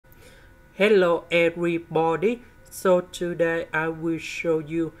Hello everybody, so today I will show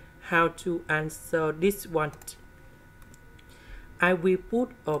you how to answer this one. I will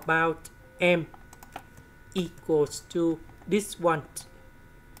put about m equals to this one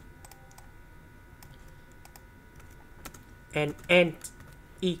and n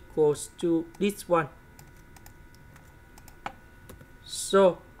equals to this one.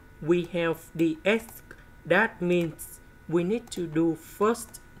 So we have the x, that means we need to do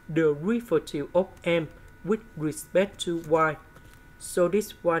first the derivative of m with respect to y. So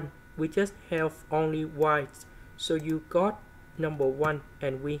this one we just have only y, so you got number 1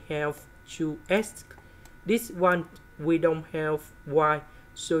 and we have 2x. This one we don't have y,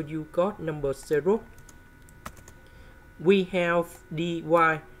 so you got number 0. We have dy,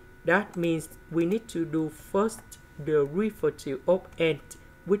 that means we need to do first the derivative of n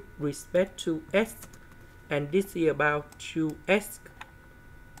with respect to x, and this is about 2x.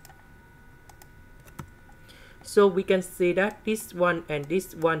 So we can see that this one and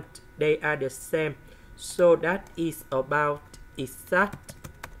this one, they are the same. So that is about exact.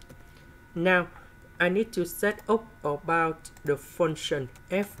 Now I need to set up about the function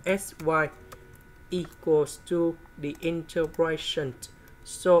fxy equals to the integration.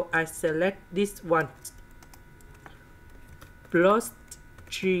 So I select this one plus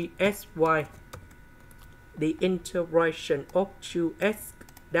 3xy, the integration of 2x,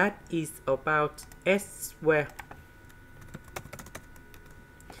 that is about x squared.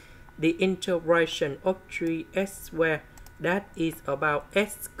 The integration of 3x squared, that is about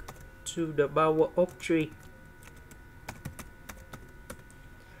x to the power of 3.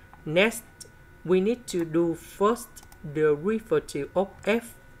 Next, we need to do first the derivative of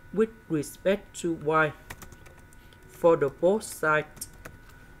f with respect to y for the both sides.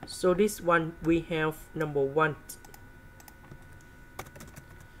 So this one we have number 1.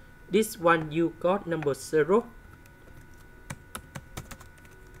 This one you got number 0.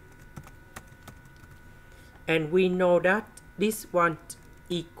 And we know that this one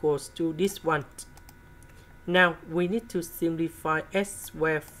equals to this one. Now we need to simplify x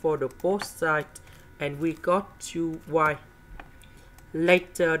squared for the both sides, and we got 2y.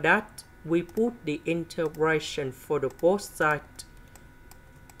 Later that we put the integration for the both sides.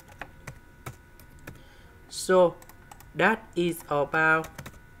 So that is about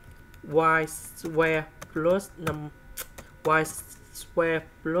y squared plus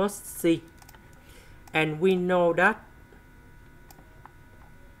c. And we know that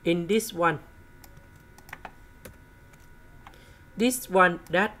in this one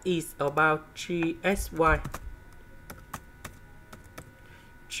that is about 3xy.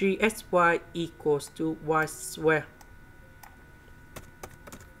 3xy equals to y squared.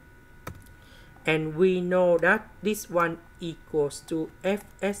 And we know that this one equals to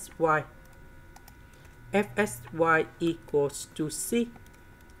fxy. fxy equals to c.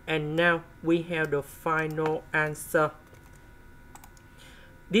 And now we have the final answer.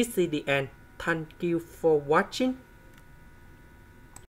 This is the end. Thank you for watching.